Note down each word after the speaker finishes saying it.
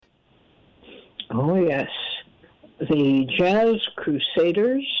Oh, yes. The Jazz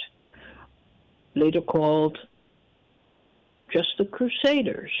Crusaders, later called just the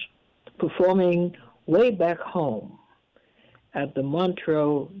Crusaders, performing Way Back Home at the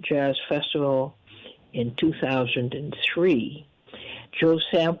Montreux Jazz Festival in 2003. Joe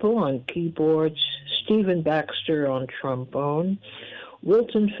Sample on keyboards, Stephen Baxter on trombone,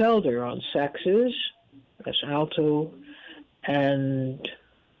 Wilton Felder on saxes, that's alto, and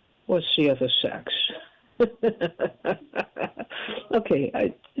what's the other sax?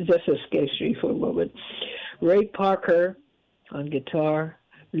 Okay, this escapes me for a moment. Ray Parker on guitar,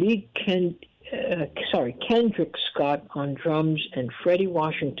 Kendrick Scott on drums, and Freddie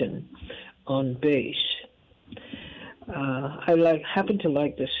Washington on bass. I happen to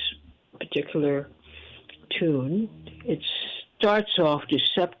like this particular tune. It starts off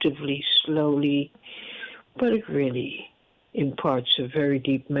deceptively slowly, but it really imparts a very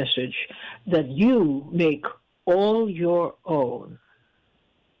deep message that you make all your own.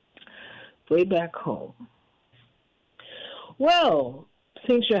 Way Back Home. Well,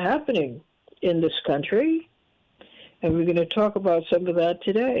 things are happening in this country, and we're going to talk about some of that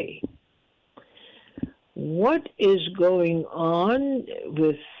today. What is going on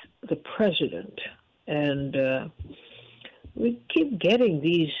with the president? And we keep getting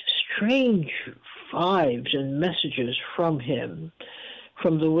these strange vibes and messages from him,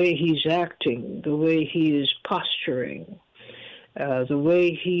 from the way he's acting, the way he is posturing, the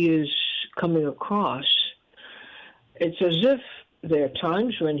way he is coming across. It's as if there are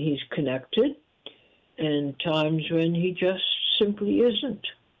times when he's connected and times when he just simply isn't.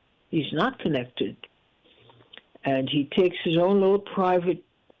 He's not connected. And he takes his own little private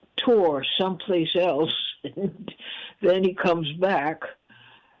tour someplace else, and then he comes back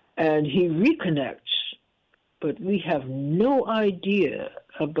and he reconnects. But we have no idea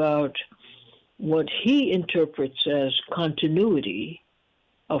about what he interprets as continuity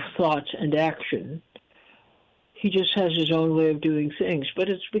of thought and action. He just has his own way of doing things. But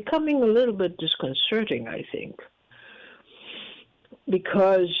it's becoming a little bit disconcerting, I think,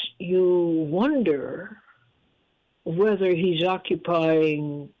 because you wonder whether he's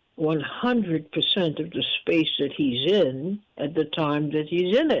occupying 100% of the space that he's in at the time that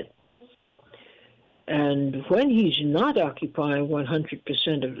he's in it. And when he's not occupying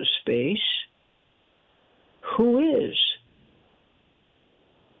 100% of the space, who is?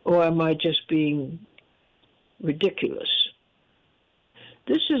 Or am I just being ridiculous?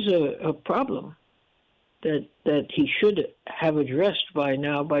 This is a problem that he should have addressed by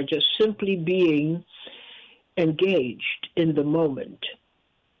now by just simply being engaged in the moment.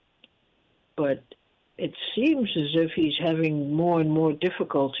 But it seems as if he's having more and more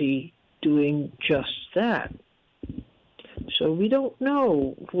difficulty doing just that. So we don't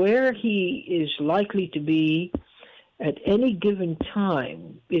know where he is likely to be at any given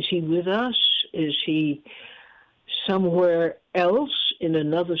time. Is he with us? Is he somewhere else in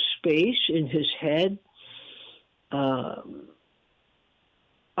another space in his head?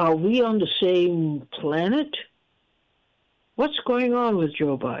 Are we on the same planet? What's going on with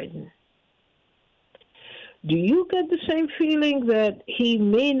Joe Biden? Do you get the same feeling that he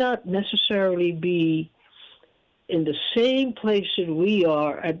may not necessarily be in the same place that we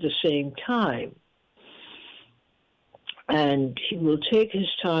are at the same time? And he will take his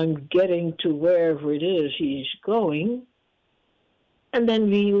time getting to wherever it is he's going, and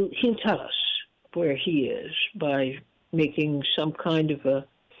then he'll tell us where he is by making some kind of a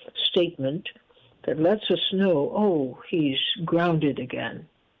statement that lets us know, oh, he's grounded again.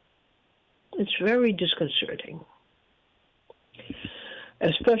 It's very disconcerting,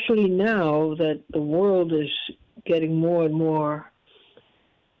 especially now that the world is getting more and more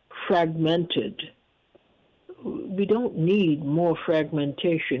fragmented. We don't need more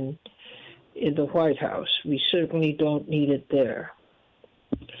fragmentation in the White House. We certainly don't need it there.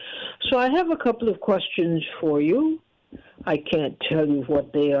 So I have a couple of questions for you. I can't tell you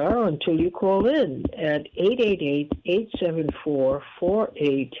what they are until you call in at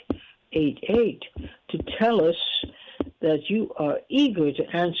 888-874-4888 to tell us that you are eager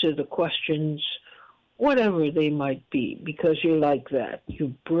to answer the questions, whatever they might be, because you're like that.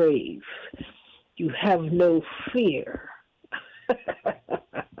 You're brave. You have no fear.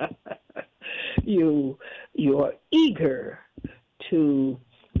 You are eager to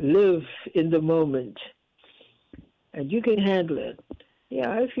live in the moment, and you can handle it.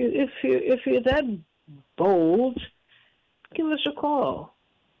 Yeah, if you're that bold, give us a call.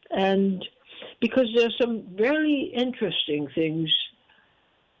 And because there's some very interesting things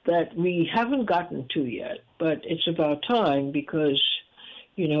that we haven't gotten to yet, but it's about time, because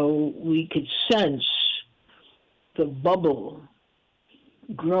We could sense the bubble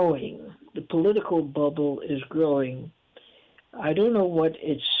growing. The political bubble is growing. I don't know what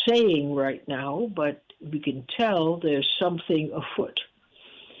it's saying right now, but we can tell there's something afoot.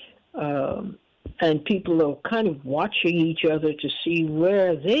 And people are kind of watching each other to see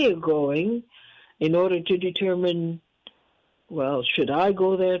where they are going in order to determine, well, should I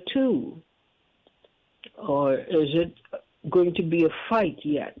go there too? Or is it going to be a fight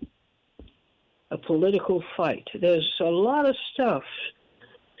yet? A political fight. There's a lot of stuff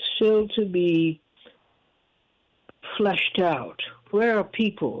still to be fleshed out. Where are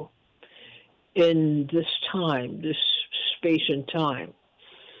people in this time, this space and time?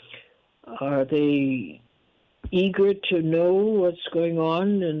 Are they eager to know what's going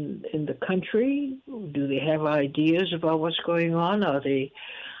on in the country? Do they have ideas about what's going on? Are they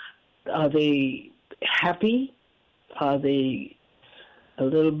happy? Are they a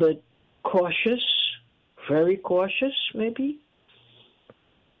little bit cautious? Very cautious, maybe?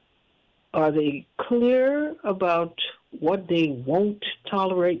 Are they clear about what they won't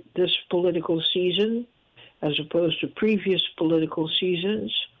tolerate this political season as opposed to previous political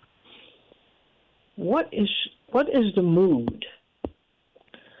seasons? What is the mood?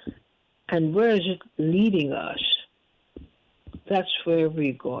 And where is it leading us? That's where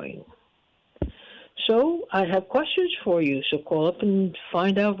we're going. So I have questions for you, so call up and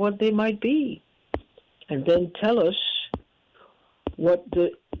find out what they might be. And then tell us what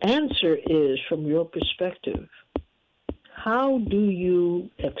the answer is from your perspective. How do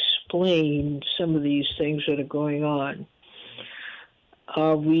you explain some of these things that are going on?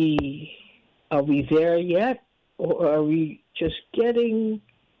 Are we there yet, or are we just getting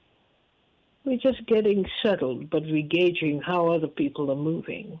settled, but we're gauging how other people are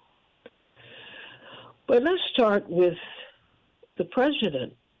moving? But let's start with the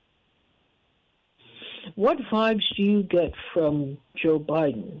president. What vibes do you get from Joe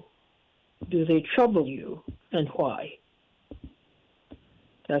Biden? Do they trouble you, and why?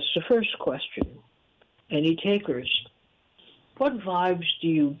 That's the first question. Any takers? What vibes do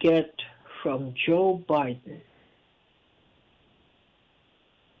you get from Joe Biden?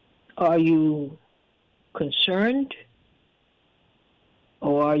 Are you concerned,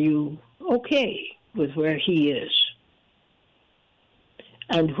 or are you okay with where he is?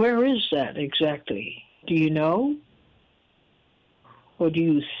 And where is that exactly? Do you know? Or do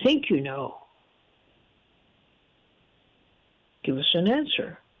you think you know? Give us an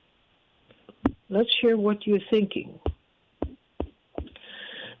answer. Let's hear what you're thinking.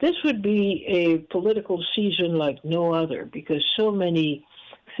 This would be a political season like no other because so many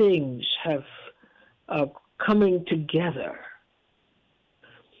things have coming together.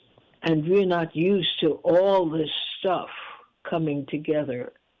 And we're not used to all this stuff coming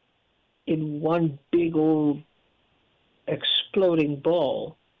together in one big old exploding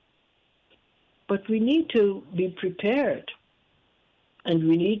ball. But we need to be prepared. And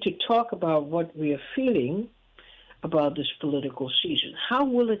we need to talk about what we are feeling about this political season. How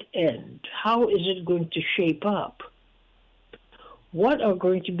will it end? How is it going to shape up? What are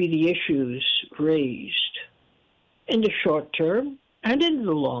going to be the issues raised in the short term and in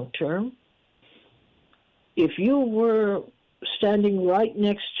the long term? If you were standing right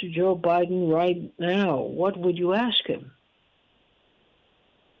next to Joe Biden right now, what would you ask him?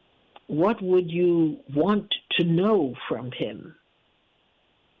 What would you want to know from him?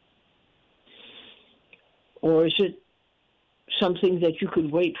 Or is it something that you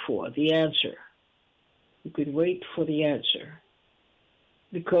could wait for, the answer? You could wait for the answer.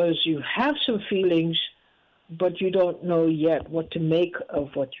 Because you have some feelings, but you don't know yet what to make of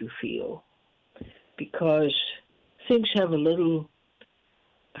what you feel. Because things have a little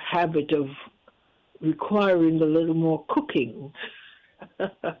habit of requiring a little more cooking.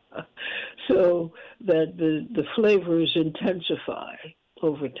 So that the flavors intensify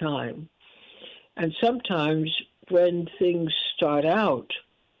over time. And sometimes when things start out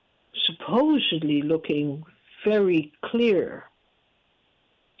supposedly looking very clear,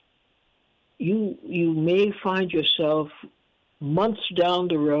 you may find yourself months down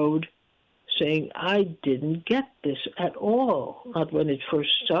the road saying, I didn't get this at all, not when it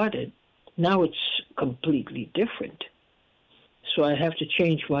first started. Now it's completely different. So I have to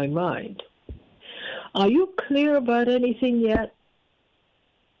change my mind. Are you clear about anything yet?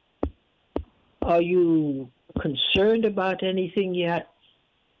 Are you concerned about anything yet?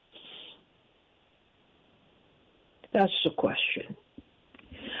 That's the question.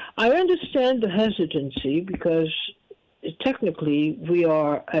 I understand the hesitancy because technically we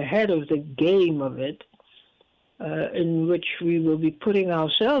are ahead of the game of it. in which we will be putting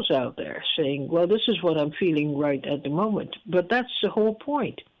ourselves out there saying, well, this is what I'm feeling right at the moment. But that's the whole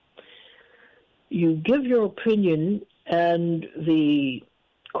point. You give your opinion, and the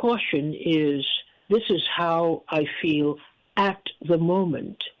caution is, this is how I feel at the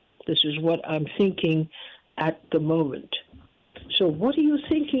moment. This is what I'm thinking at the moment. So what are you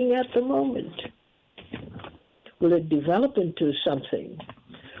thinking at the moment? Will it develop into something?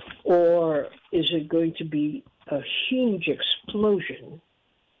 Or is it going to be a huge explosion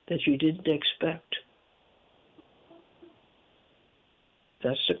that you didn't expect?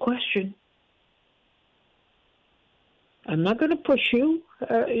 That's the question. I'm not going to push you.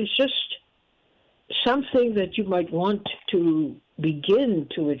 It's just something that you might want to begin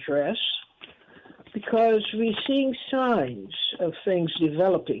to address, because we're seeing signs of things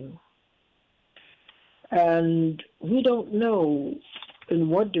developing. And we don't know in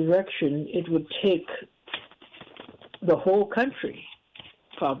what direction it would take the whole country,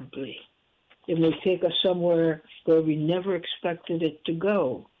 probably. It may take us somewhere where we never expected it to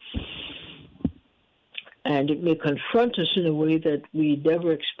go. And it may confront us in a way that we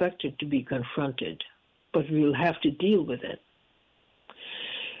never expected to be confronted, but we'll have to deal with it.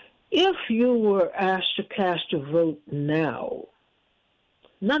 If you were asked to cast a vote now,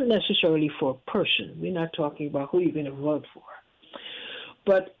 not necessarily for a person, we're not talking about who you're going to vote for,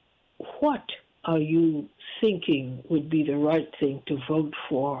 but what are you thinking would be the right thing to vote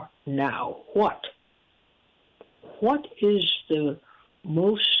for now? What? What is the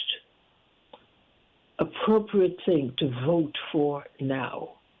most appropriate thing to vote for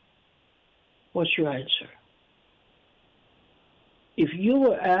now? What's your answer? If you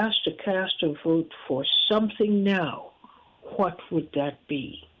were asked to cast a vote for something now, what would that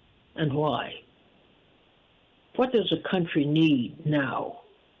be and why? What does a country need now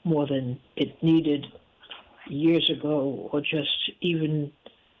more than it needed years ago or just even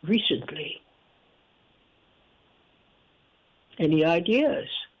recently? Any ideas?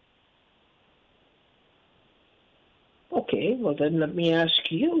 Okay, well then let me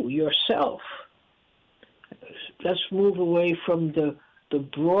ask you yourself. Let's move away from the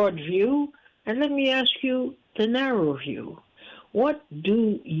broad view, and let me ask you the narrow view. What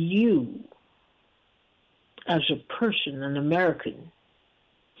do you, as a person, an American,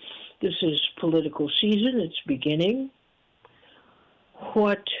 this is political season, it's beginning,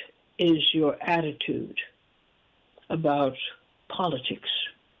 what is your attitude about politics,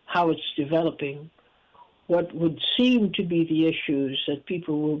 how it's developing, what would seem to be the issues that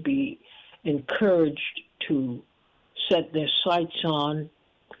people will be encouraged to set their sights on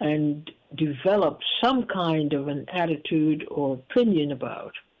and develop some kind of an attitude or opinion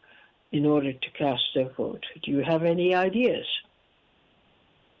about in order to cast their vote? Do you have any ideas?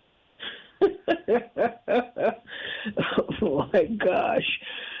 Oh my gosh,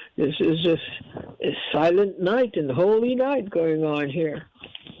 this is a silent night and holy night going on here.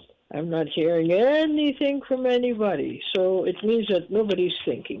 I'm not hearing anything from anybody, so it means that nobody's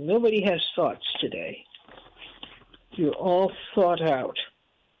thinking. Nobody has thoughts today. You're all thought out.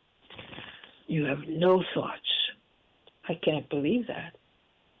 You have no thoughts. I can't believe that.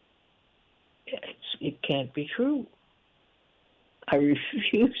 It can't be true. I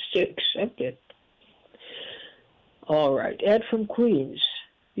refuse to accept it. All right, Ed from Queens,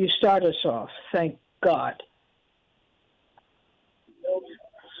 you start us off. Thank God.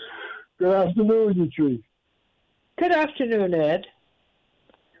 Good afternoon, Yatrice. Good afternoon, Ed.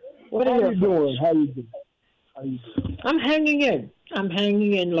 What are you doing? How you doing? I'm hanging in. I'm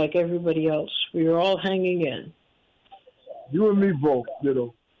hanging in like everybody else. We are all hanging in. You and me both,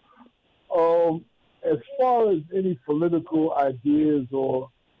 ditto. As far as any political ideas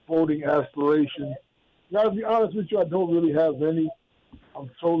or voting aspirations, gotta be honest with you, I don't really have any. I'm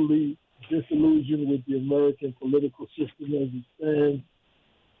totally disillusioned with the American political system as it stands.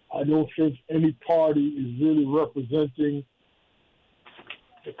 I don't think any party is really representing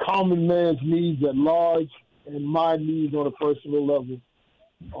the common man's needs at large and my needs on a personal level.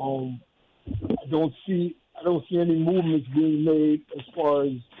 I don't see any movements being made as far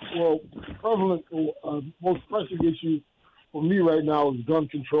as, well, prevalent or most pressing issue for me right now is gun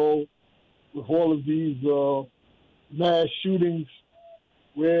control. With all of these mass shootings,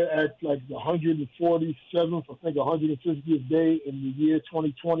 we're at like the 147th, I think 150th day in the year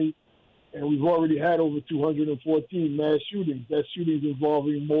 2020, and we've already had over 214 mass shootings. That's shootings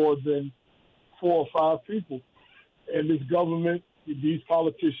involving more than 4 or 5 people. And this government, these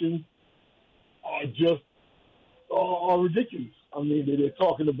politicians are ridiculous. I mean, they're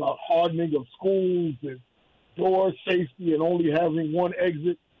talking about hardening of schools and door safety and only having one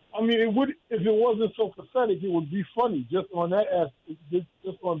exit. I mean, it would if it wasn't so pathetic, it would be funny just on that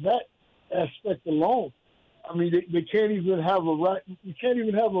just on that aspect alone. I mean, they can't even have you can't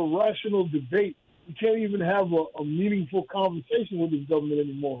even have a rational debate. You can't even have a meaningful conversation with this government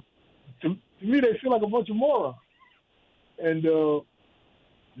anymore. To me, they feel like a bunch of morons. And to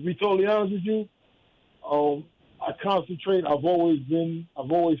be totally honest with you, I concentrate. I've always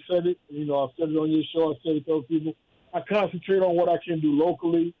said it. You know, I've said it on your show. I've said it to other people. I concentrate on what I can do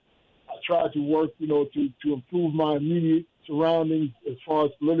locally. I try to work, you know, to improve my immediate surroundings as far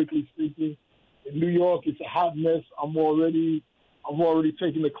as politically speaking. In New York, it's a hot mess. I've already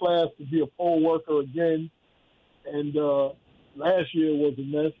taken the class to be a poll worker again. And last year was a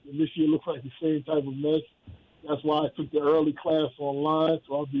mess, and this year looks like the same type of mess. That's why I took the early class online,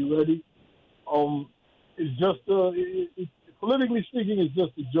 so I'll be ready. It's just, politically speaking, it's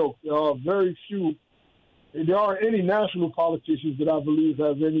just a joke. There are very few, and there aren't any national politicians that I believe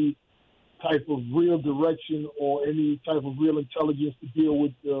have any type of real direction or any type of real intelligence to deal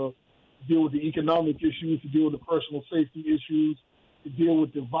with the economic issues, to deal with the personal safety issues, to deal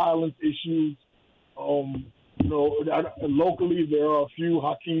with the violence issues. You know, locally there are a few.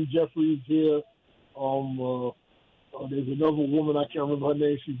 Hakeem Jeffries here. There's another woman, I can't remember her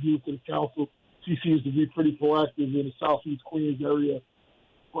name. She's new to the council. She seems to be pretty proactive in the Southeast Queens area.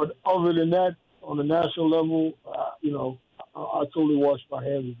 But other than that, on the national level, you know, I totally wash my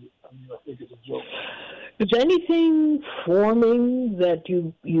hands of it. I mean, I think it's a joke. Is anything forming that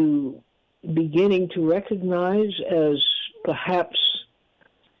you beginning to recognize as perhaps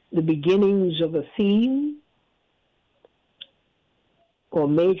the beginnings of a theme or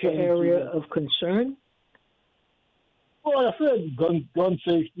major area of concern? Well, like I said, gun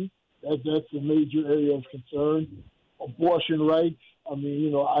safety. That's a major area of concern. Abortion rights. I mean, you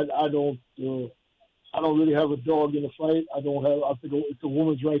know, I don't really have a dog in the fight. I think it's a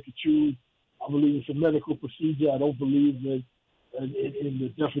woman's right to choose. I believe it's a medical procedure. I don't believe that in the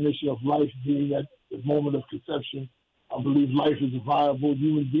definition of life being at the moment of conception. I believe life is a viable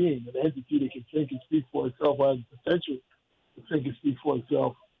human being, an entity that can think and speak for itself, or has the potential to think and speak for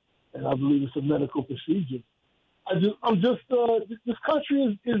itself. And I believe it's a medical procedure. This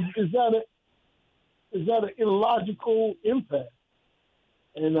country is at an illogical impasse.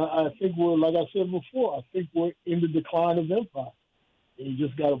 And I think like I said before, I think we're in the decline of empire. And you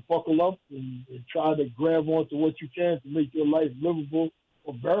just got to buckle up and try to grab onto what you can to make your life livable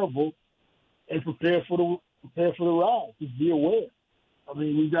or bearable, and prepare for the ride. Just be aware. I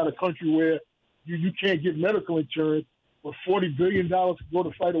mean, we've got a country where you can't get medical insurance, but $40 billion to go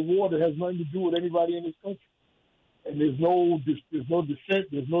to fight a war that has nothing to do with anybody in this country. And there's no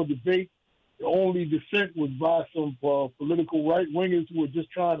dissent, there's no debate. The only dissent was by some political right-wingers who are just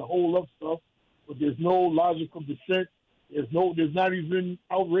trying to hold up stuff, but there's no logical dissent. There's not even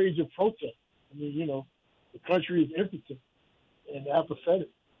outrage or protest. I mean, you know, the country is impotent and apathetic.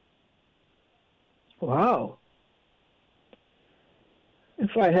 Wow.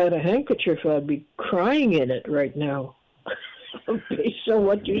 If I had a handkerchief, I'd be crying in it right now, based on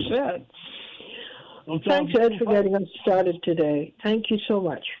what you said. Thanks, Ed, for getting us started today. Thank you so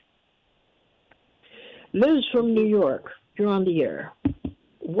much. Liz from New York, you're on the air.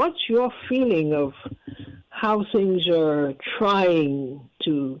 What's your feeling of how things are trying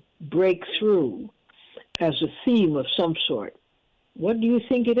to break through as a theme of some sort? What do you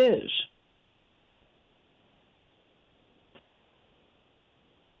think it is?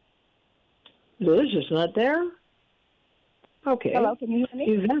 Liz is not there? Okay. Hello, can you hear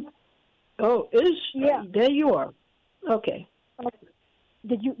me? Yeah. There you are. Okay.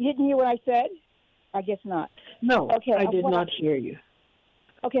 You didn't hear what I said? I guess not. No, okay, I did not hear you.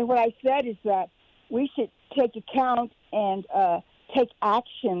 Okay, what I said is that we should take account and take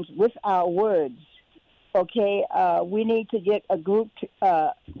actions with our words. Okay, we need to get a group.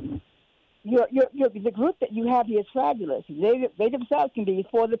 The group that you have here is fabulous. They themselves can be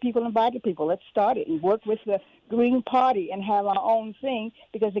for the people and by the people. Let's start it and work with the Green Party and have our own thing,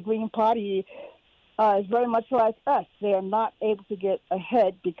 because the Green Party is very much like us. They are not able to get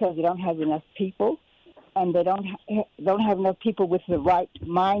ahead because they don't have enough people, and they don't have enough people with the right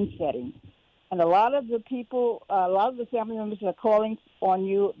mind setting. And a lot of the people, a lot of the family members that are calling on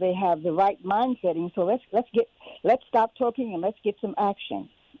you, they have the right mind setting. So let's stop talking and let's get some action.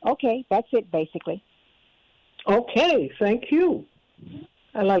 Okay, that's it, basically. Okay, thank you.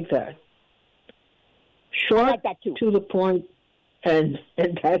 I like that. Short, I like that too. To the point, and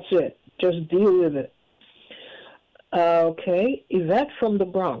that's it. Just deal with it. Okay, Yvette from the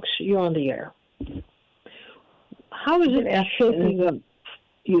Bronx, you're on the air. How is it shaping up,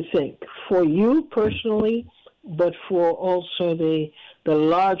 you think, for you personally, but for also the the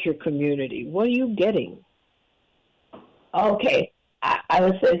larger community? What are you getting? Okay. I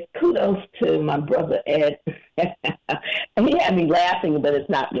would say kudos to my brother Ed. And he had me laughing, but it's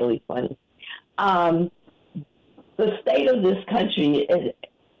not really funny. The state of this country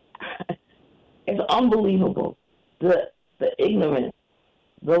is unbelievable. The ignorance,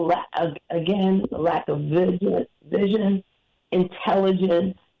 the lack of vision,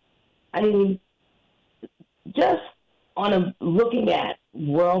 intelligence. I mean, just looking at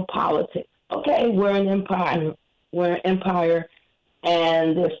world politics. Okay, we're an empire,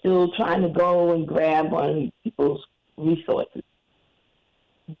 and they're still trying to go and grab on people's resources.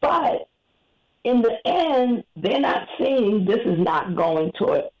 But in the end, they're not seeing this is not going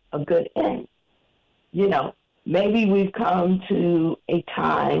toward a good end. Maybe we've come to a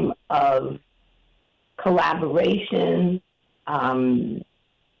time of collaboration,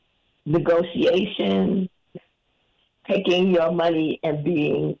 negotiation, taking your money and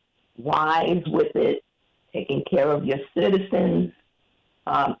being wise with it, taking care of your citizens.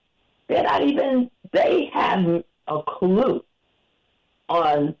 They haven't a clue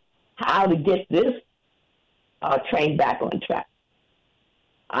on how to get this train back on track.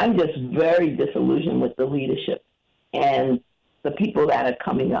 I'm just very disillusioned with the leadership and the people that are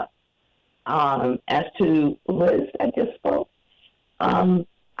coming up. As to Liz that just spoke, I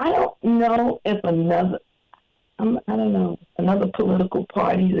don't know if another political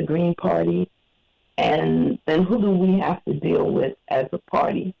party, the Green Party, and then who do we have to deal with as a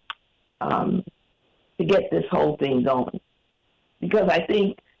party to get this whole thing going? Because I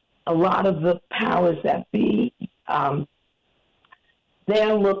think a lot of the powers that be,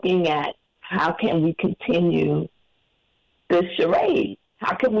 they're looking at how can we continue this charade?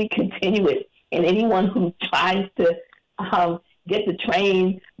 How can we continue it? And anyone who tries to get the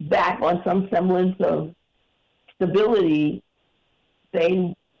train back on some semblance of stability,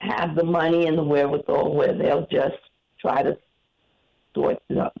 they have the money and the wherewithal where they'll just try to sort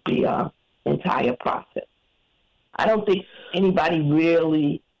the entire process. I don't think anybody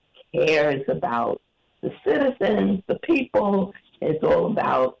really cares about the citizens, the people. It's all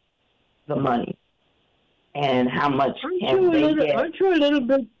about the money and how much can they get. Aren't you a little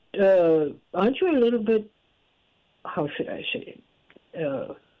bit, how should I say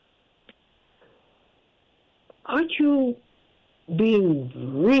it? Aren't you being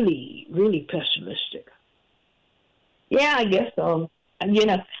really, really pessimistic? Yeah, I guess so.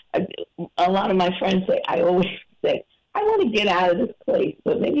 A lot of my friends I always say, I want to get out of this place,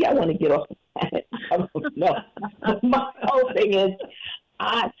 but maybe I want to get off the planet. I don't know. My whole thing is,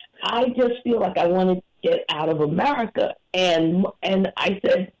 I just feel like I want to get out of America. And I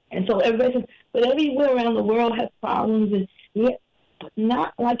said, and so everybody says, but everywhere around the world has problems, but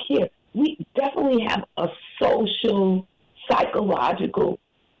not like here. We definitely have a social, psychological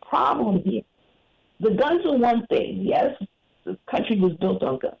problem here. The guns are one thing. Yes, the country was built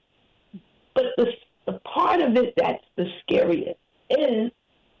on guns. But the part of it that's the scariest is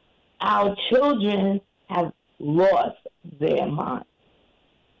our children have lost their mind.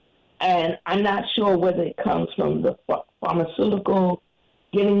 And I'm not sure whether it comes from the pharmaceutical,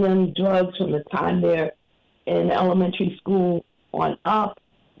 giving them drugs from the time they're in elementary school on up,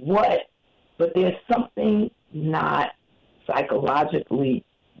 but there's something not psychologically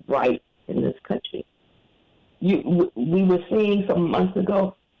right in this country. We were seeing some months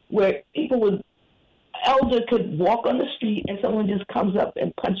ago where elder could walk on the street and someone just comes up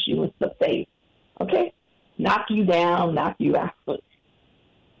and punch you in the face, okay? Knock you down, knock you out.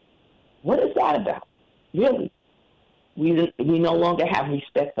 What is that about? Really? We no longer have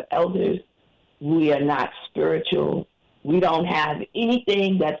respect for elders. We are not spiritual. We don't have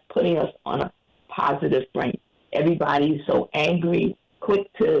anything that's putting us on a positive frame. Everybody's so angry,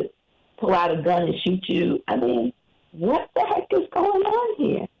 quick to pull out a gun and shoot you. I mean, what the heck is going on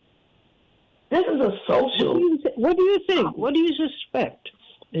here? This is a social... What do you think? What do you suspect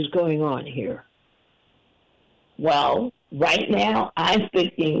is going on here? Well, right now, I'm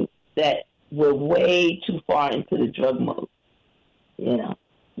thinking that we're way too far into the drug mode.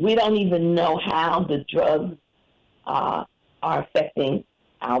 We don't even know how the drugs are affecting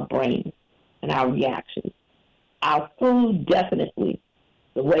our brains and our reactions. Our food, definitely,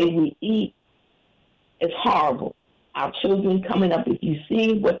 the way we eat, is horrible. Our children coming up, if you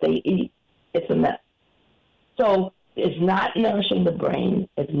see what they eat, it's a mess. So it's not nourishing the brain.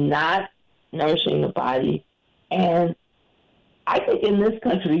 It's not nourishing the body. And I think in this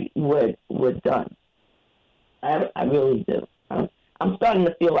country, we're done. I really do. I'm starting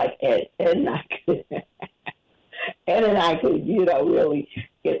to feel like Ed and I could, really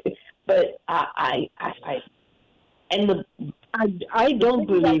get it. But and the I don't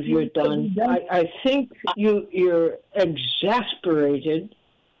believe you're done. I think you're exasperated,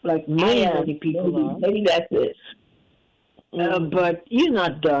 like many people are. Maybe that's it. But you're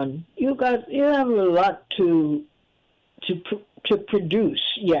not done. You have a lot to produce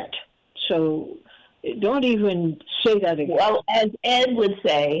yet. So don't even say that again. Well, as Ed would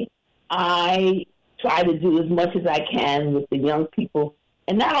say, I try to do as much as I can with the young people,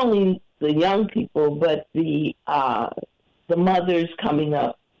 and not only the young people, but the mothers coming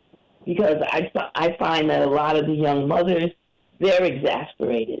up, because I find that a lot of the young mothers, they're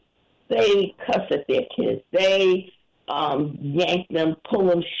exasperated. They cuss at their kids. They yank them, pull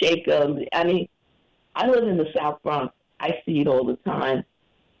them, shake them. I mean, I live in the South Bronx. I see it all the time.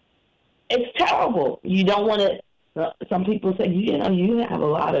 It's terrible. You don't want to. Some people say, you have a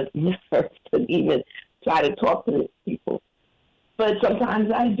lot of nerve to even try to talk to these people. But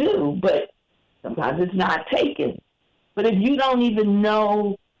sometimes I do. But sometimes it's not taken. But if you don't even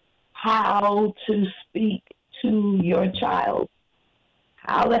know how to speak to your child,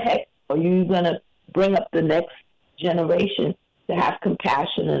 how the heck are you going to bring up the next generation to have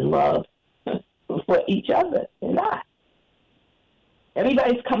compassion and love for each other? They're not.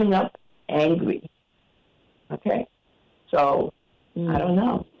 Everybody's coming up angry. Okay? So, I don't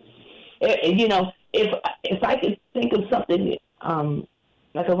know. If I could think of something,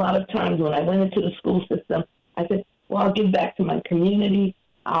 like a lot of times when I went into the school system, I said, well, I'll give back to my community.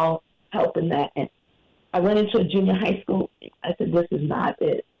 I'll help in that. And I went into a junior high school. I said, this is not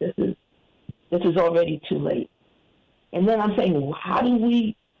it. This is already too late. And then I'm saying, well, how do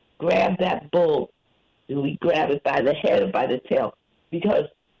we grab that bull? Do we grab it by the head or by the tail? Because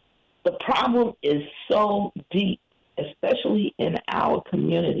the problem is so deep, especially in our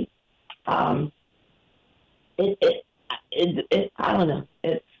community. I don't know.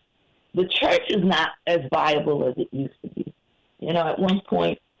 The church is not as viable as it used to be. At one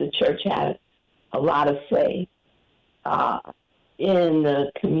point, the church had a lot of say in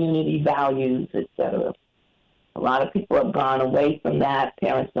the community values, etc. A lot of people have gone away from that.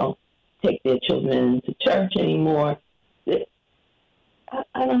 Parents don't take their children to church anymore.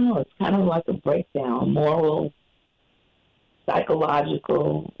 I don't know. It's kind of like a breakdown, moral,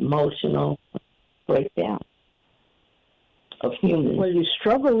 psychological, emotional breakdown of humans. Well, you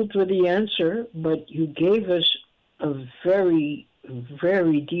struggled with the answer, but you gave us a very,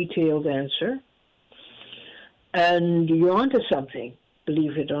 very detailed answer. And you're onto something,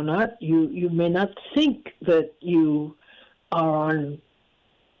 believe it or not. You may not think that you are on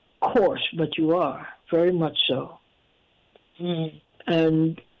course, but you are, very much so.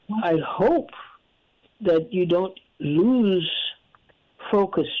 And I hope that you don't lose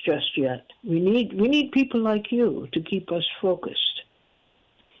focus just yet. We need people like you to keep us focused.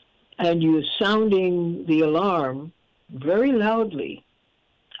 And you're sounding the alarm very loudly.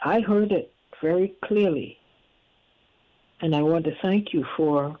 I heard it very clearly. And I want to thank you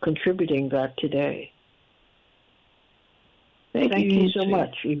for contributing that today. Thank you so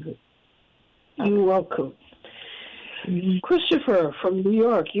much, Eva. You're welcome. Christopher from New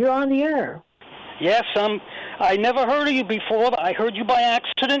York, you're on the air. Yes, I never heard of you before. I heard you by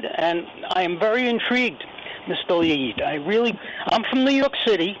accident, and I am very intrigued, Mr. Lead. I'm from New York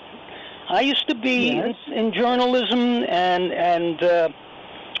City. I used to be in journalism and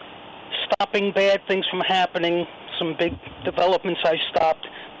stopping bad things from happening. Some big developments I stopped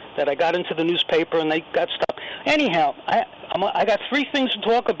that I got into the newspaper, and they got stopped. Anyhow, I got three things to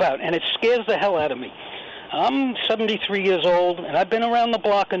talk about, and it scares the hell out of me. I'm 73 years old, and I've been around the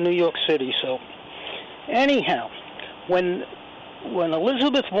block in New York City. So, anyhow, when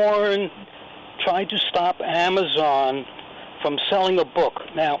Elizabeth Warren tried to stop Amazon from selling a book,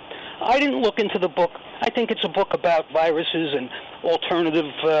 now, I didn't look into the book. I think it's a book about viruses and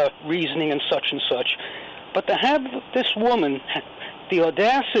alternative reasoning and such. But to have this woman the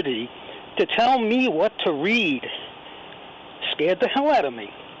audacity to tell me what to read scared the hell out of me.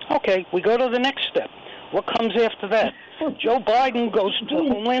 Okay, we go to the next step. What comes after that? Joe Biden goes to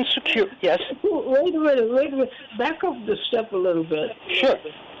Homeland Security. Yes? Wait a minute. Back up the step a little bit. Sure.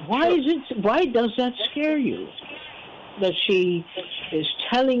 Why does that scare you? That she is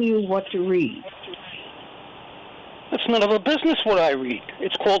telling you what to read? It's none of her business what I read.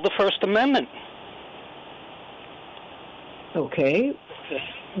 It's called the First Amendment. Okay.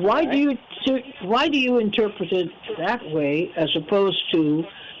 Why do you interpret it that way as opposed to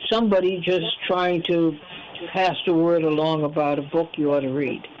somebody just trying to pass the word along about a book you ought to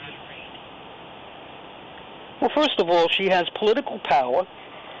read? Well, first of all, she has political power,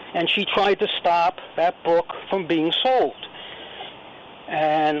 and she tried to stop that book from being sold.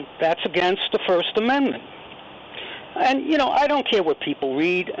 And that's against the First Amendment. And, I don't care what people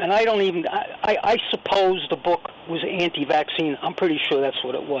read, and I don't even, I suppose the book was anti-vaccine. I'm pretty sure that's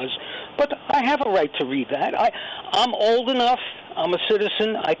what it was. But I have a right to read that. I'm old enough, I'm a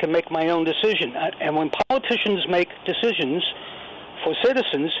citizen, I can make my own decision. And when politicians make decisions for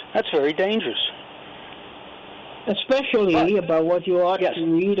citizens, that's very dangerous. Especially about what you ought to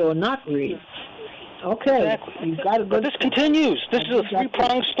read or not read. Okay. Exactly. You've got a good. But this continues. This is a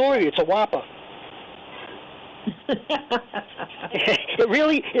three-pronged story. It's a whopper. It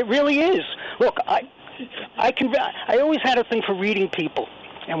really is. Look, I always had a thing for reading people,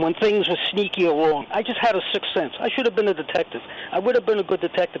 and when things were sneaky or wrong, I just had a sixth sense. I should have been a detective. I would have been a good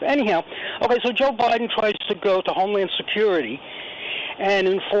detective. Anyhow, okay, so Joe Biden tries to go to Homeland Security and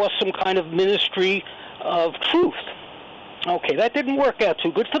enforce some kind of ministry of truth. Okay, that didn't work out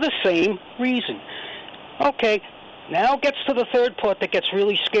too good for the same reason. Okay, now it gets to the third part that gets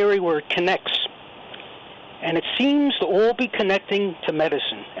really scary, where it connects. And it seems to all be connecting to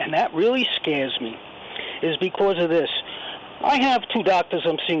medicine, and that really scares me, is because of this. I have two doctors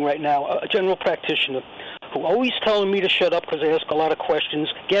I'm seeing right now, a general practitioner, who always telling me to shut up because they ask a lot of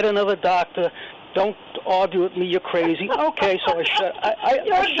questions. Get another doctor. Don't argue with me. You're crazy. Okay, so I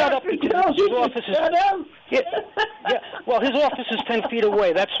shut up because his office is. Yeah. Well, his office is 10 feet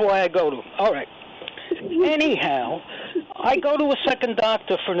away. That's why I go to him. All right. Anyhow, I go to a second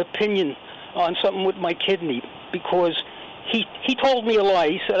doctor for an opinion on something with my kidney because he told me a lie.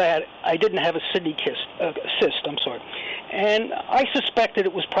 He said I didn't have a kidney cyst. I'm sorry, and I suspected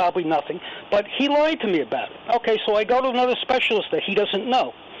it was probably nothing, but he lied to me about it. Okay, so I go to another specialist that he doesn't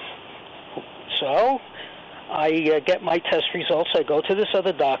know. So I get my test results. I go to this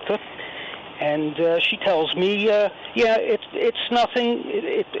other doctor, and she tells me, it's nothing.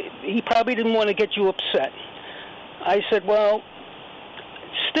 He probably didn't want to get you upset. I said, well,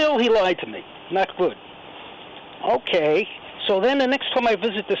 still he lied to me. Not good. Okay. So then the next time I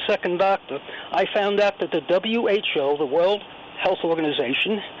visit the second doctor, I found out that the WHO, the World Health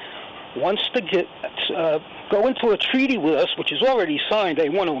Organization, wants to go into a treaty with us, which is already signed. They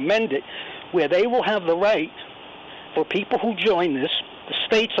want to amend it, where they will have the right for people who join this, the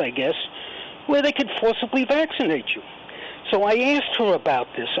states, I guess, where they could forcibly vaccinate you. So I asked her about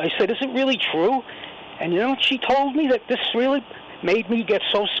this. I said, is it really true? And she told me that this really made me get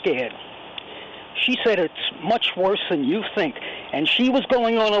so scared. She said it's much worse than you think, and she was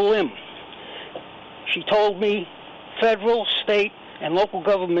going on a limb. She told me federal, state, and local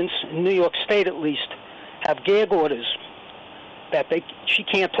governments, in New York State at least, have gag orders that she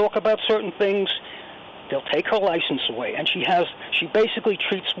can't talk about certain things. They'll take her license away, and she basically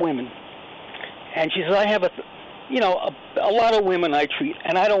treats women. And she says, I have a lot of women I treat,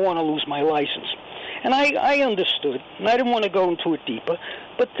 and I don't want to lose my license. And I understood, and I didn't want to go into it deeper,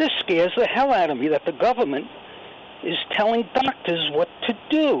 but this scares the hell out of me that the government is telling doctors what to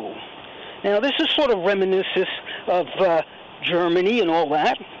do. Now, this is sort of reminiscent of Germany and all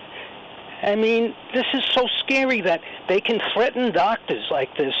that. I mean, this is so scary that they can threaten doctors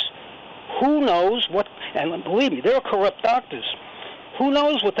like this. Who knows what, and believe me, they're corrupt doctors. Who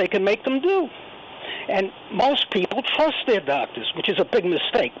knows what they can make them do? And most people trust their doctors, which is a big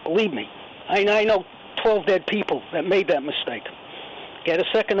mistake, believe me. I know 12 dead people that made that mistake. Get a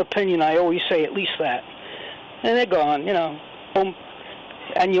second opinion, I always say at least that. And they're gone, Boom.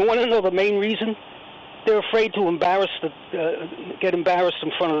 And you want to know the main reason? They're afraid to get embarrassed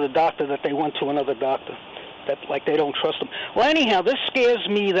in front of the doctor that they went to another doctor, that like they don't trust them. Well, anyhow, this scares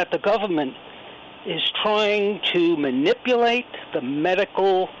me that the government is trying to manipulate the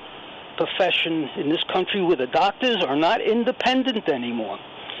medical profession in this country, where the doctors are not independent anymore.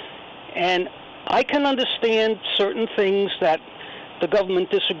 And I can understand certain things that the government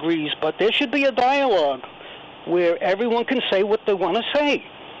disagrees, but there should be a dialogue where everyone can say what they want to say.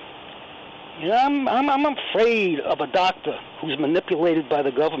 I'm afraid of a doctor who's manipulated by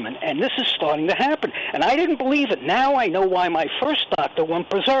the government, and this is starting to happen. And I didn't believe it. Now I know why my first doctor went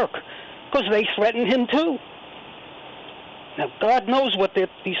berserk, because they threatened him too. Now, God knows what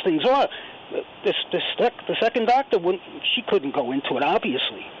these things are. The second doctor, she couldn't go into it,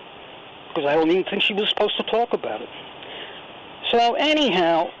 obviously, because I don't even think she was supposed to talk about it. So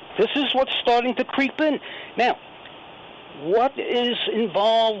anyhow, this is what's starting to creep in. Now, what is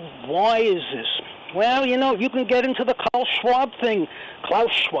involved? Why is this? Well, you can get into the Klaus Schwab thing.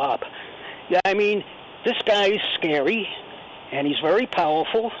 Klaus Schwab. Yeah, I mean, this guy is scary, and he's very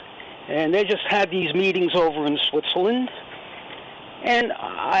powerful, and they just had these meetings over in Switzerland. And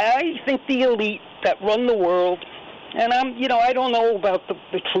I think the elite that run the world, and I don't know about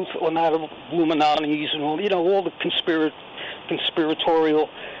the truth or not of Illuminatis and all the conspiratorial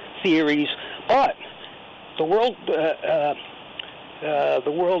theories, but the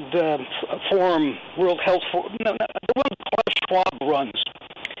World Forum, World Health Forum, the one Klaus Schwab runs.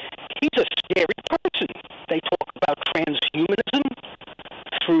 He's a scary person. They talk about transhumanism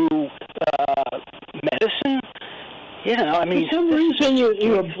through medicine. You know, I mean, for some reason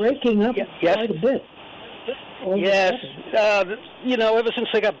you are breaking up yes. quite a bit. Yes, you know, ever since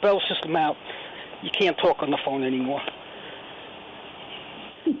they got Bell System out, you can't talk on the phone anymore.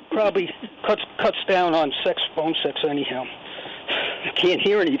 Probably cuts down on phone sex anyhow. You can't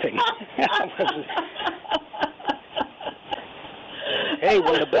hear anything. Hey,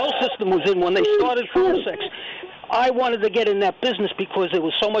 when the Bell System was in, when they started phone sex, I wanted to get in that business because there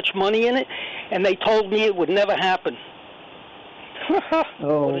was so much money in it, and they told me it would never happen.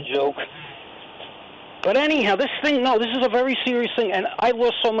 What a joke. But anyhow, this is a very serious thing, and I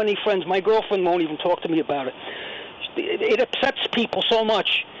lost so many friends. My girlfriend won't even talk to me about it. It upsets people so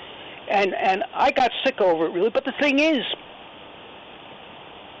much, and I got sick over it, really. But the thing is,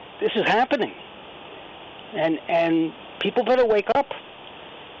 this is happening, and people better wake up.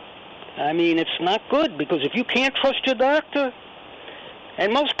 I mean, it's not good, because if you can't trust your doctor,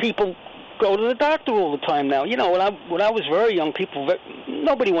 and most people go to the doctor all the time now. You know, when I was very young,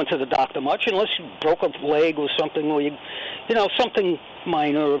 nobody went to the doctor much unless you broke a leg or something, or something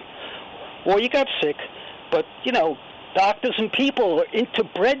minor, or you got sick. But you know, doctors and people are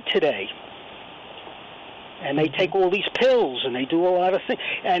interbred today, and they take all these pills and they do a lot of things,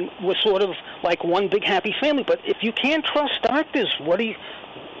 and we're sort of like one big happy family. But if you can't trust doctors, what do you?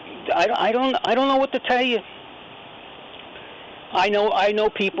 I don't know what to tell you. I know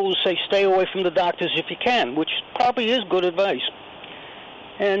people who say stay away from the doctors if you can, which probably is good advice.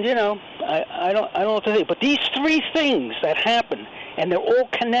 And you know, I don't know what to say. But these three things that happen, and they're all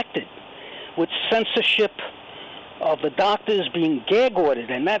connected with censorship of the doctors being gag ordered.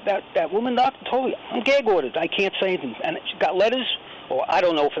 And that woman doctor told me, I'm gag ordered. I can't say anything. And she got letters, or I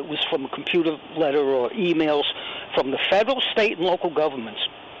don't know if it was from a computer letter or emails from the federal, state, and local governments.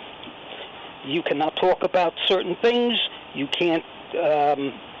 You cannot talk about certain things. You can't.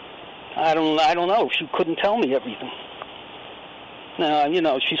 I don't know. She couldn't tell me everything. Now, you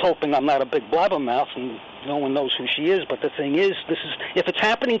know, she's hoping I'm not a big blabbermouth and no one knows who she is. But the thing is, if it's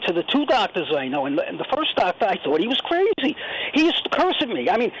happening to the two doctors I know, and the first doctor, I thought he was crazy. He used to curse at me.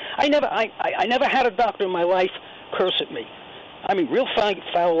 I mean, I never had a doctor in my life curse at me. I mean, real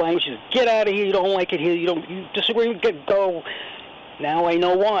foul language. Get out of here. You don't like it here. You disagree. Go. Now I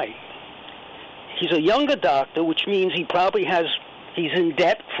know why. He's a younger doctor, which means he's in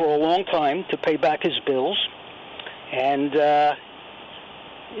debt for a long time to pay back his bills. And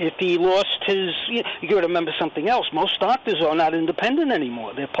if he lost his, you got to remember something else. Most doctors are not independent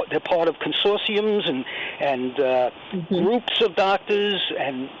anymore. They're part of consortiums and groups of doctors,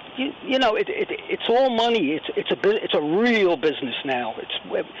 and you know, it's all money. It's a real business now.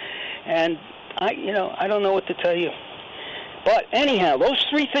 And I don't know what to tell you. But anyhow, those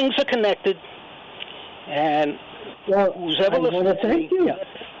three things are connected. And who's ever listening to me,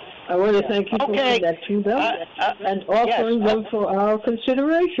 I want to thank you for connecting them and offering them for our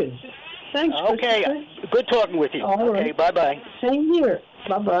consideration. Thanks. Okay, good talking with you. All right. Bye-bye. Same here.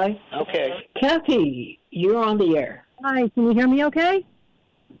 Bye-bye. Okay. Kathy, you're on the air. Hi, can you hear me okay?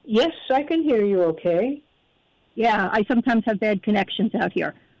 Yes, I can hear you okay. Yeah, I sometimes have bad connections out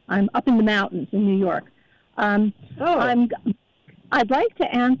here. I'm up in the mountains in New York. I'd like to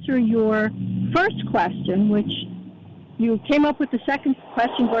answer your first question, which you came up with the second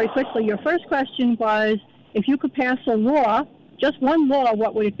question very quickly. Your first question was, if you could pass a law, just one law,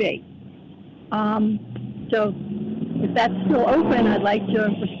 what would it be? So if that's still open, I'd like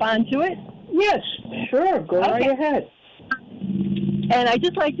to respond to it. Yes, sure. Go right ahead. And I'd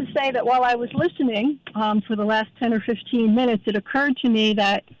just like to say that while I was listening for the last 10 or 15 minutes, it occurred to me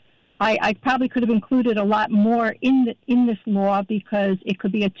that I probably could have included a lot more in this law, because it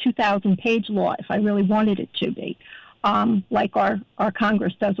could be a 2,000-page law if I really wanted it to be, like our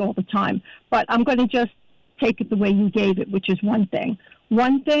Congress does all the time. But I'm going to just take it the way you gave it, which is one thing.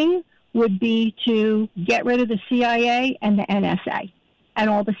 One thing would be to get rid of the CIA and the NSA and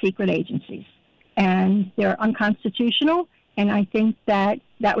all the secret agencies. And they're unconstitutional, and I think that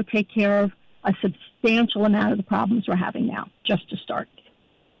would take care of a substantial amount of the problems we're having now, just to start.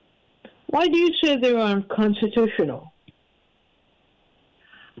 Why do you say they're unconstitutional?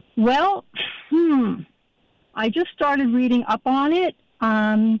 Well, I just started reading up on it.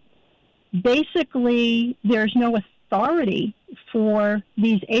 Basically, there's no authority for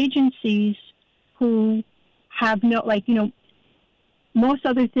these agencies who have no, most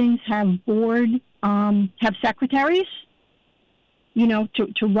other things have have secretaries,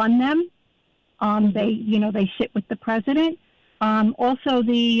 to run them. They sit with the president. Also,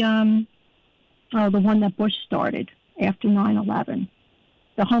 the one that Bush started after 9/11,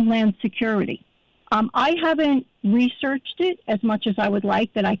 the Homeland Security. I haven't researched it as much as I would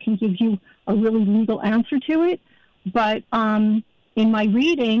like that I can give you a really legal answer to it. But in my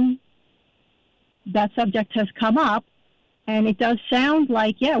reading, that subject has come up, and it does sound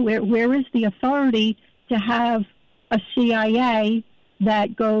like, where is the authority to have a CIA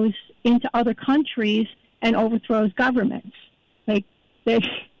that goes into other countries and overthrows governments, and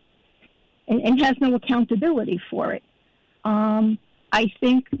has no accountability for it? I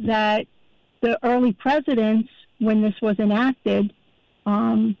think that the early presidents, when this was enacted,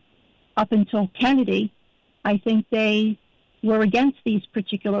 up until Kennedy, I think they were against these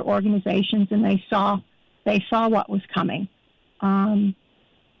particular organizations, and they saw what was coming.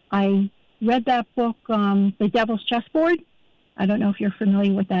 I read that book, The Devil's Chessboard. I don't know if you're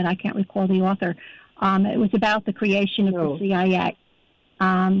familiar with that. I can't recall the author. It was about the creation of the CIA.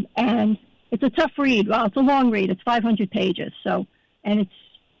 And it's a tough read. Well, it's a long read. It's 500 pages.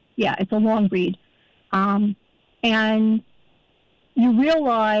 It's a long read. And you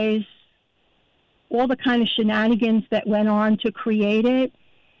realize all the kind of shenanigans that went on to create it.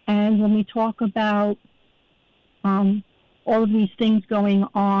 And when we talk about all of these things going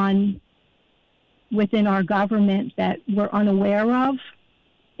on within our government that we're unaware of,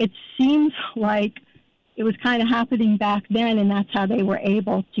 it seems like it was kind of happening back then, and that's how they were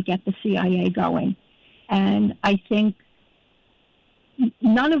able to get the CIA going. And I think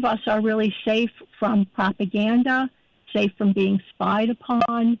none of us are really safe from propaganda, safe from being spied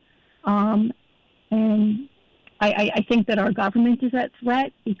upon. And I think that our government is at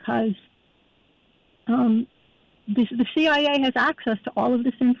threat because the CIA has access to all of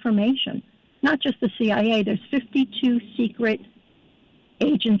this information. Not just the CIA. There's 52 secret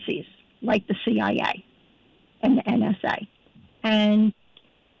agencies like the CIA and the NSA. And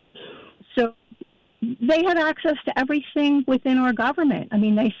so they have access to everything within our government. I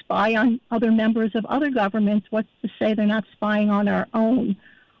mean, they spy on other members of other governments. What's to say they're not spying on our own?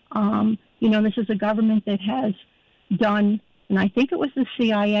 This is a government that has done, and I think it was the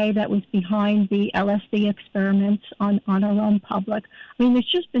CIA that was behind the LSD experiments on our own public. I mean, there's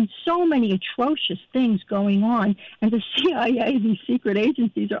just been so many atrocious things going on, and the CIA, these secret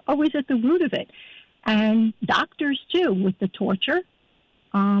agencies, are always at the root of it. And doctors, too, with the torture.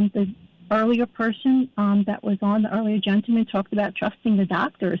 The earlier person that was on, the earlier gentleman, talked about trusting the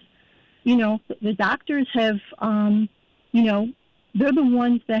doctors. The doctors have, they're the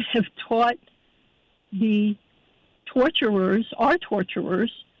ones that have taught the our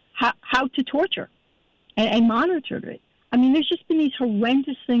torturers, how to torture and monitored it. I mean, there's just been these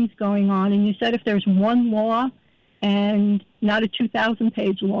horrendous things going on. And you said if there's one law, and not a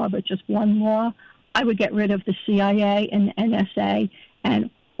 2,000-page law, but just one law, I would get rid of the CIA and the NSA and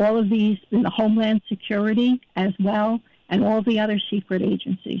all of these, and the Homeland Security as well, and all the other secret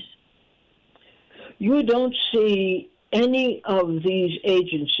agencies. You don't see any of these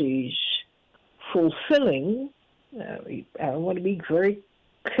agencies fulfilling, I want to be very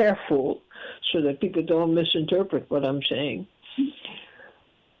careful so that people don't misinterpret what I'm saying,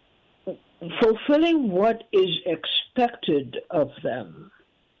 fulfilling what is expected of them.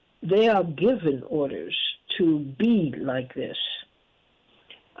 They are given orders to be like this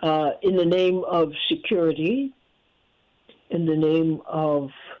in the name of security, in the name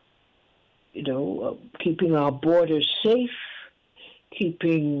of keeping our borders safe,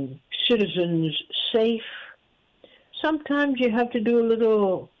 keeping citizens safe. Sometimes you have to do a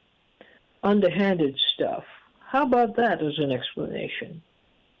little underhanded stuff. How about that as an explanation?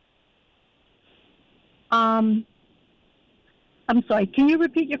 I'm sorry, can you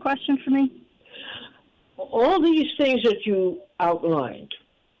repeat your question for me? All these things that you outlined,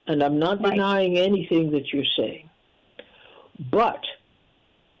 and I'm not denying anything that you're saying, but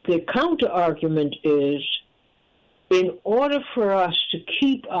the counter-argument is, in order for us to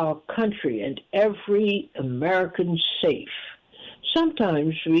keep our country and every American safe,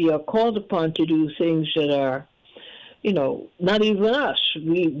 sometimes we are called upon to do things that are, not even us.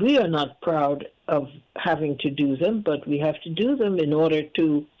 We are not proud of having to do them, but we have to do them in order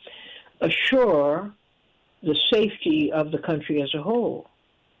to assure the safety of the country as a whole.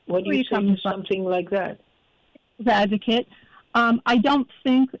 What do you say to something like that? The advocate. I don't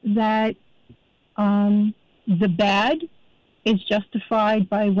think that the bad is justified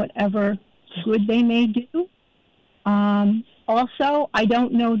by whatever good they may do. Also, I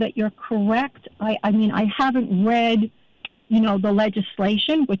don't know that you're correct. I mean, I haven't read, the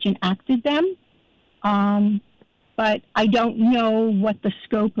legislation which enacted them, but I don't know what the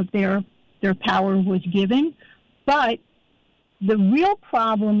scope of their their power was given. But the real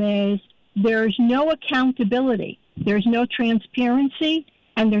problem is there's no accountability. There's no transparency,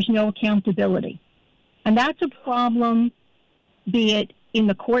 and there's no accountability. And that's a problem, be it in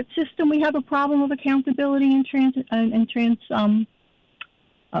the court system, we have a problem of accountability and transparency.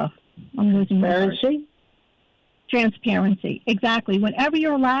 Exactly. Whenever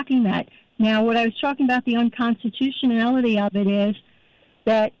you're lacking that. Now, what I was talking about, the unconstitutionality of it is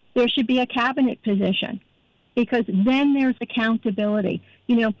that there should be a cabinet position, because then there's accountability.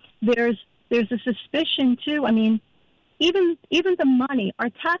 You know, there's a suspicion too. I mean, even the money, our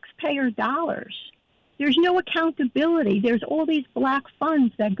taxpayer dollars, there's no accountability. There's all these black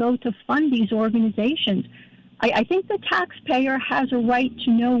funds that go to fund these organizations. I think the taxpayer has a right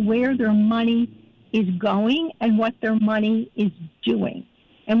to know where their money is going and what their money is doing.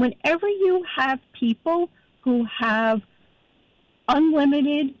 And whenever you have people who have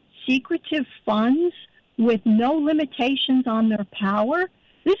unlimited, secretive funds with no limitations on their power,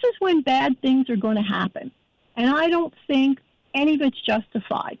 this is when bad things are going to happen. And I don't think any of it's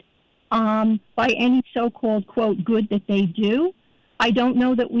justified by any so-called, quote, good that they do. I don't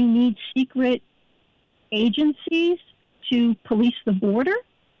know that we need secret agencies to police the border.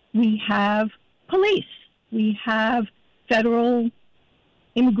 We have police. We have federal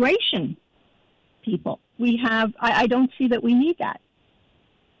immigration people. We have, I don't see that we need that.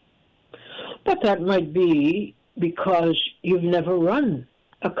 But that might be because you've never run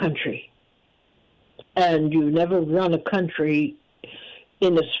a country. And you've never run a country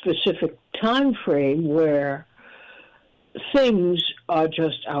in a specific time frame where things are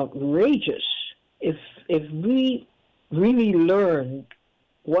just outrageous. If we really learned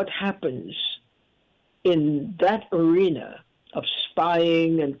what happens in that arena of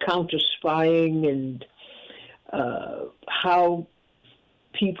spying and counter-spying and how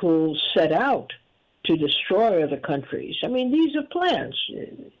people set out to destroy other countries. I mean, these are plans.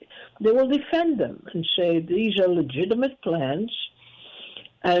 They will defend them and say these are legitimate plans,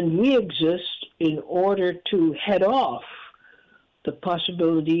 and we exist in order to head off the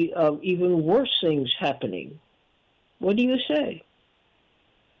possibility of even worse things happening. What do you say?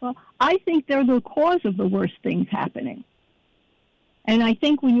 Well, I think they're the cause of the worst things happening. And I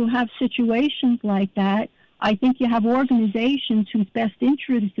think when you have situations like that, I think you have organizations whose best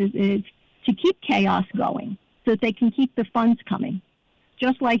interest is to keep chaos going so that they can keep the funds coming.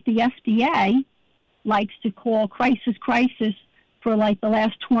 Just like the FDA likes to call crisis for like the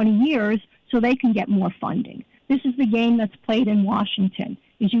last 20 years so they can get more funding. This is the game that's played in Washington,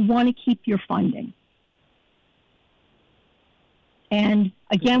 is you want to keep your funding. And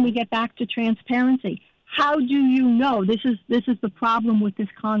again, we get back to transparency. How do you know? This is the problem with this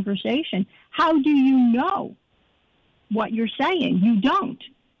conversation. How do you know what you're saying? You don't.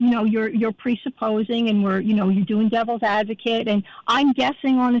 You know, you're presupposing, and you're doing devil's advocate, and I'm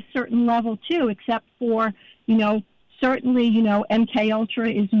guessing on a certain level too, except for, certainly, MK Ultra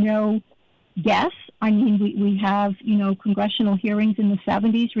is no guess. I mean, we have, congressional hearings in the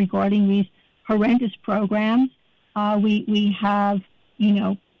 70s regarding these horrendous programs. We have,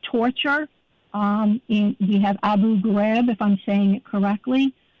 torture. We have Abu Ghraib, if I'm saying it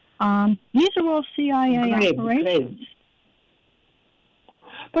correctly. These are all CIA operations.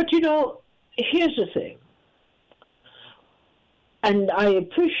 But, here's the thing. And I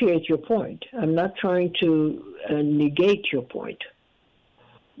appreciate your point. I'm not trying to negate your point.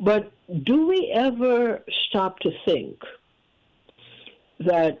 But do we ever stop to think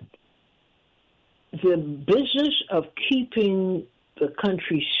that the business of keeping the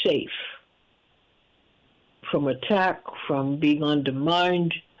country safe from attack, from being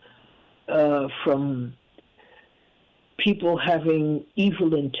undermined, from people having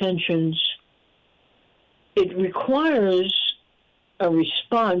evil intentions, it requires a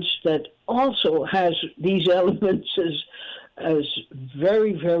response that also has these elements as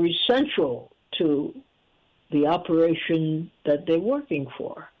very, very central to the operation that they're working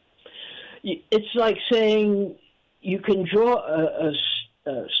for. It's like saying you can draw a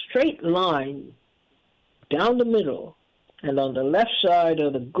straight line down the middle, and on the left side are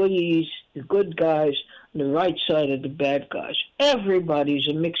the goodies, the good guys, and the right side are the bad guys. Everybody's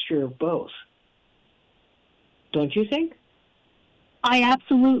a mixture of both. Don't you think? I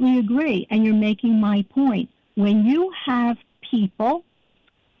absolutely agree, and you're making my point. When you have people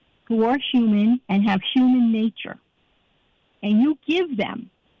who are human and have human nature, and you give them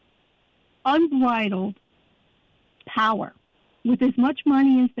unbridled power with as much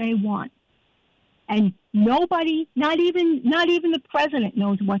money as they want, and nobody, not even the president,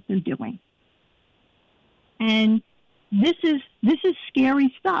 knows what they're doing. And this is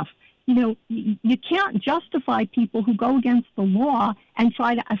scary stuff. you can't justify people who go against the law and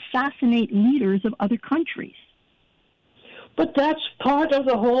try to assassinate leaders of other countries. But that's part of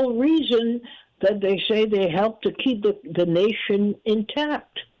the whole reason that they say they help to keep the nation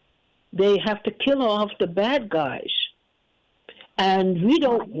intact. They have to kill off the bad guys. And we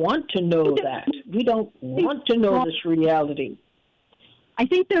don't want to know that. We don't want to know this reality. I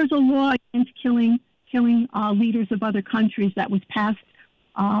think there's a law against killing leaders of other countries that was passed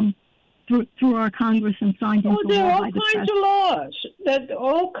through our Congress and signed into law. There are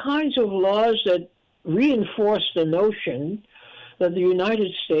all kinds of laws that reinforce the notion that the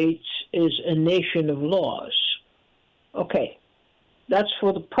United States is a nation of laws. Okay, that's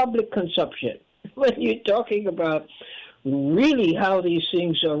for the public consumption. When you're talking about really how these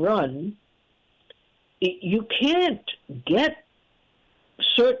things are run, you can't get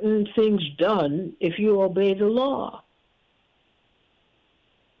certain things done if you obey the law.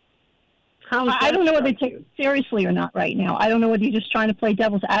 I don't know whether you take it seriously or not right now. I don't know whether you're just trying to play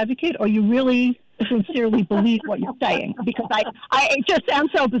devil's advocate or you really sincerely believe what you're saying, because it just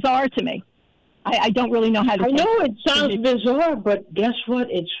sounds so bizarre to me. I don't really know how to. I know it sounds bizarre, but guess what?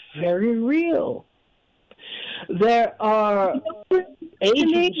 It's very real. There are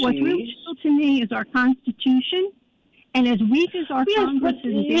agencies. What's really real to me is our Constitution, and as weak as our Congress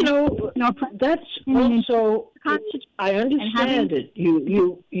is, that's also. I understand it.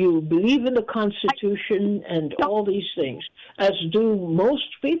 You believe in the Constitution and all these things, as do most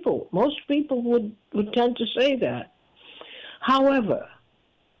people. Most people would tend to say that. However,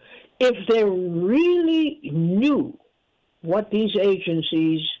 if they really knew what these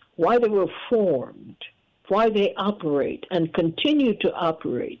agencies, why they were formed, why they operate and continue to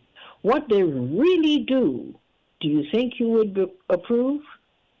operate, what they really do you think you would approve?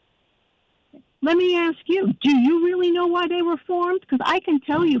 Let me ask you, do you really know why they were formed? Because I can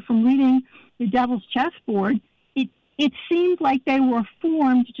tell you from reading The Devil's Chessboard, it seemed like they were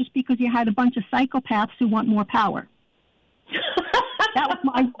formed just because you had a bunch of psychopaths who want more power. That was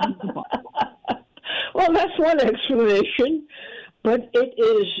my principle. Well, that's one explanation, but it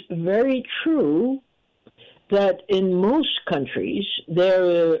is very true that in most countries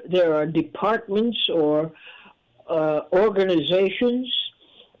there are departments or organizations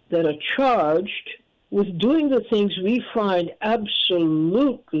that are charged with doing the things we find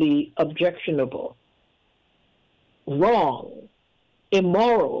absolutely objectionable, wrong,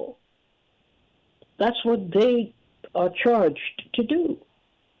 immoral. That's what they are charged to do.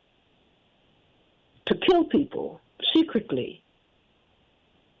 To kill people secretly.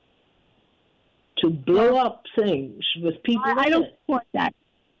 To blow up things with people in it. I don't support that.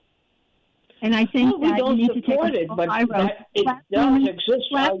 And I think we don't you need to take it, but it does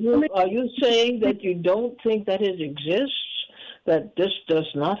exist. Are you saying that you don't think that it exists? That this does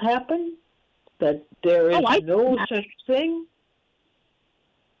not happen? That there is no such thing?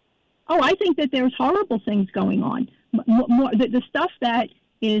 Oh, I think that there's horrible things going on. The stuff that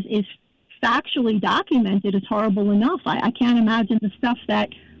is factually documented is horrible enough. I can't imagine the stuff that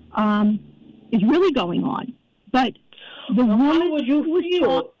is really going on. But how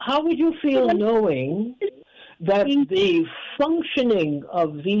would you feel knowing that the functioning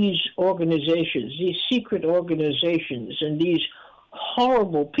of these organizations, these secret organizations, and these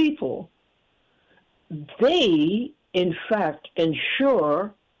horrible people, they, in fact,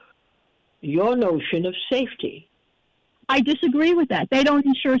 ensure your notion of safety? I disagree with that. They don't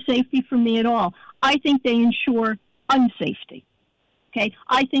ensure safety for me at all. I think they ensure unsafety. Okay?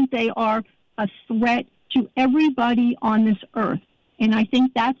 I think they are a threat to everybody on this earth. And I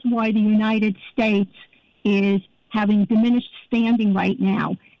think that's why the United States is having diminished standing right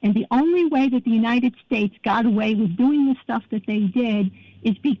now. And the only way that the United States got away with doing the stuff that they did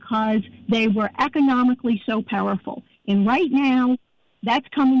is because they were economically so powerful. And right now, that's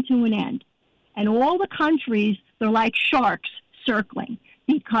coming to an end. And all the countries, they're like sharks circling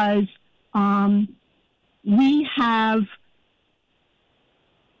because we have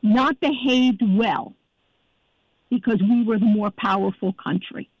not behaved well because we were the more powerful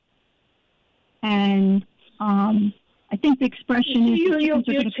country. And I think the expression is...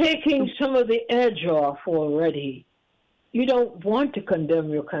 You're taking some of the edge off already. You don't want to condemn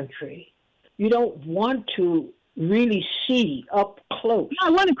your country. You don't want to really see up close. No, I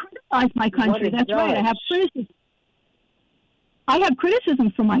want to criticize my country. That's right. I have criticism. I have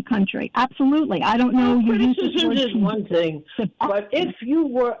criticism for my country. Absolutely. I don't know. Criticism is one thing, but if you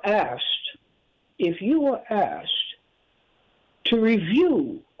were asked to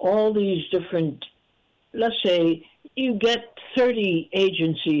review all these different, let's say you get 30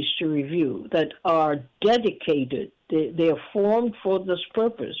 agencies to review that are dedicated, they are formed for this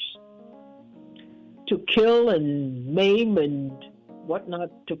purpose, to kill and maim and whatnot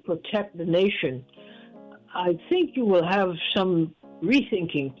to protect the nation, I think you will have some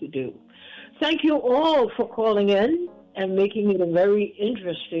rethinking to do. Thank you all for calling in and making it a very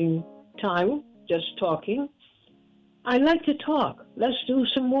interesting time, just talking. I like to talk. Let's do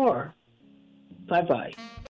some more. Bye-bye.